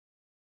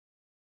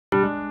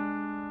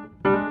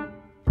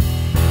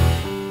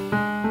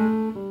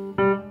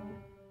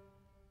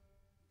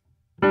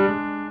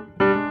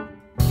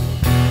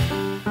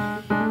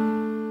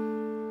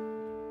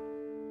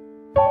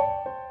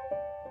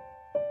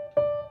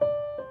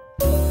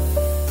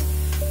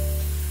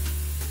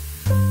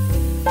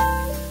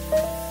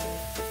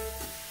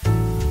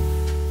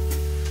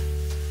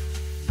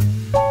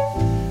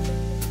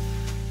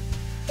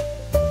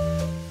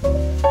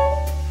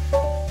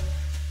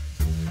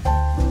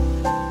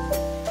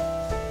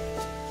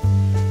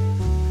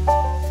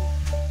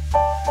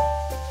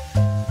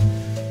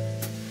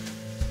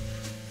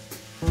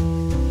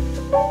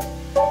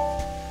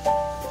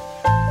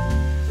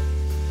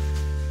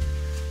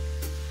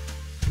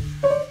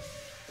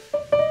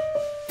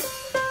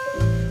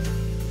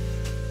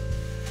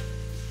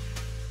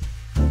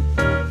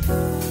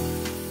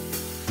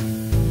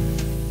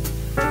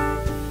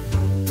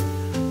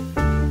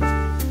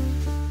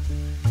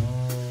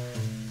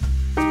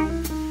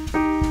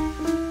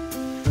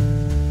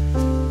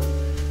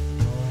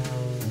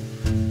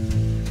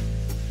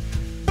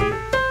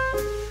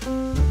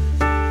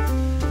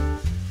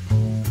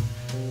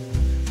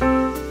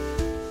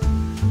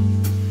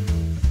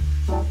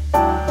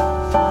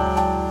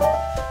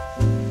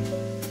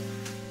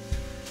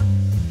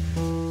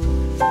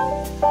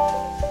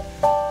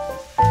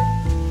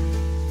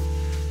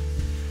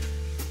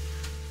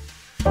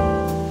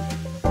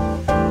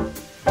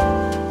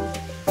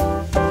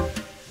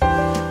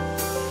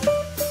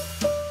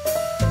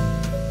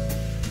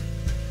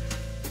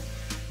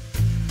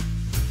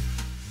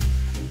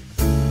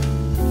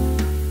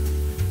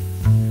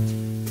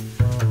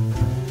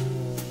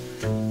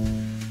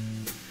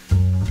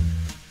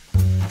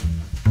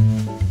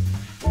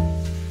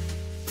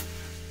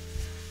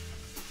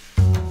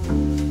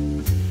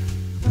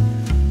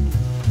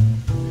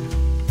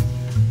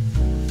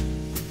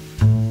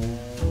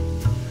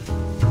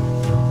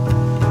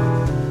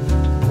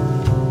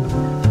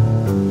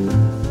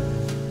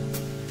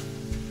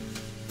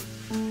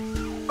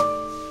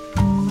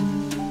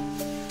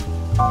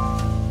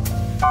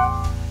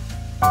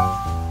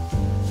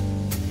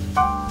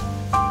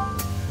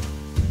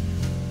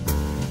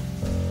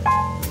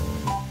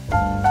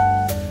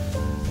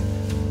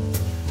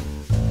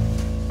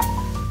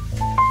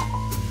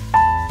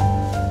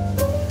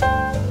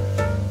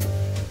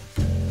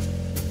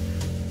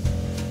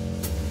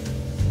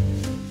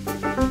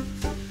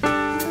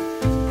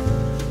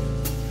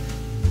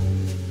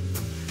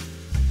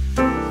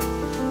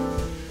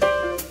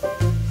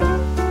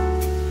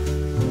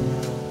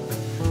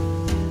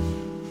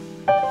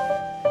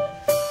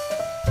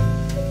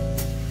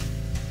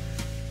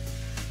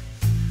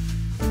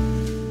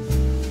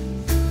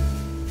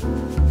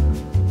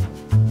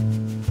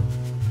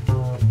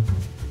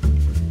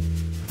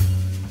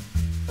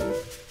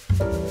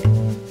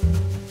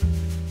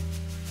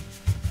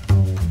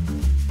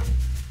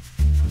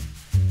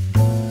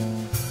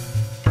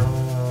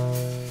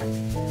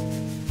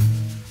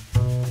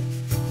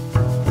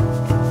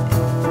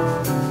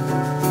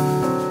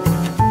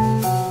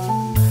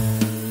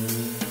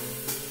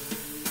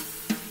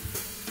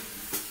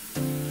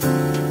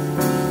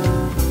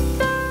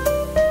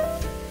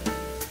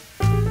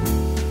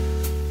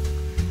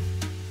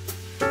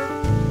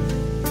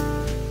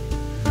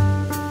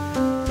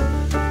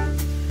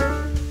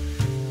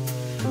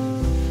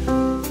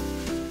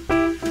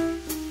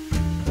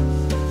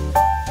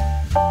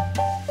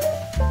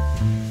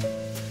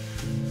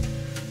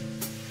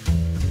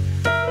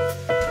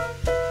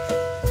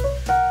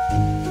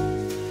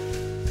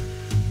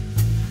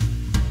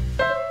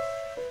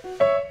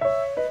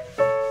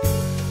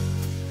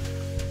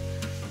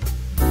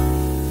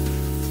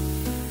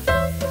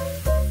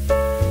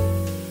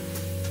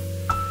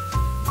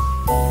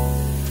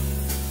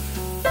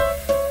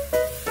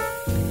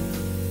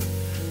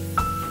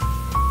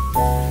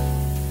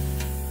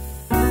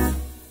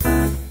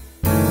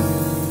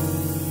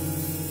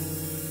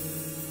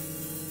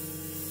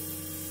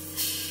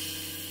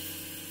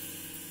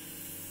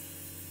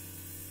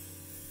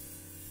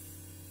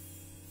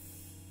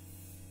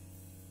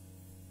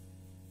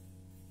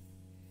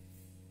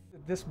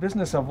This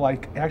business of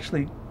like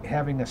actually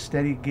having a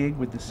steady gig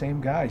with the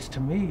same guys, to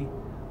me,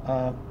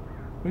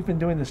 we've been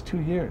doing this 2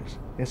 years.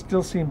 It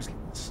still seems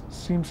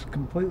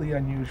completely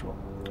unusual.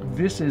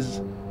 This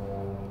is,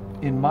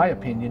 in my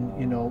opinion,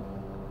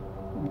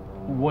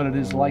 what it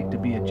is like to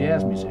be a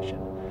jazz musician.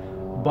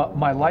 But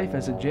my life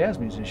as a jazz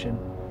musician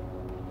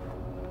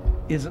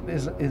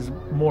is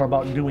more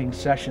about doing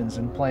sessions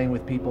and playing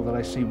with people that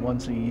I see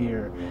once a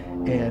year,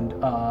 and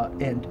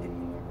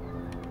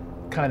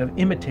kind of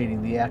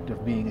imitating the act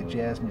of being a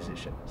jazz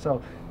musician.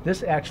 So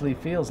this actually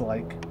feels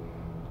like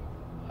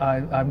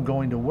I'm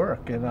going to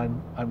work and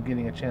I'm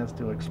getting a chance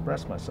to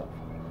express myself.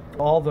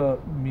 All the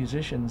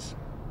musicians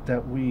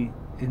that we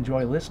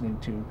enjoy listening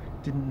to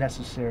didn't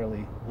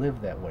necessarily live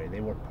that way.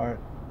 They were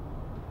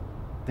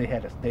they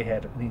had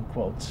an, in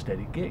quotes,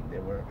 steady gig. They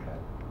were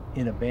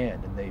in a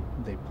band and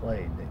they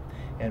played.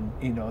 And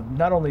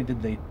not only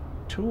did they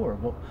tour,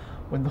 but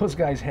when those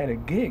guys had a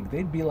gig,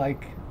 they'd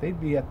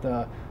be at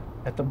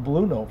the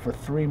Blue Note for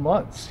 3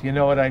 months. You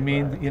know what I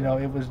mean?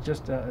 Right. It was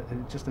just a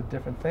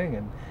different thing,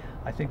 and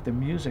I think the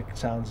music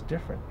sounds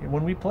different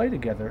when we play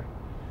together.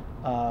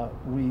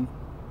 We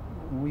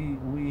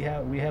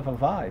have a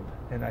vibe,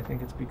 and I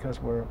think it's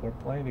because we're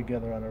playing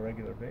together on a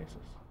regular basis.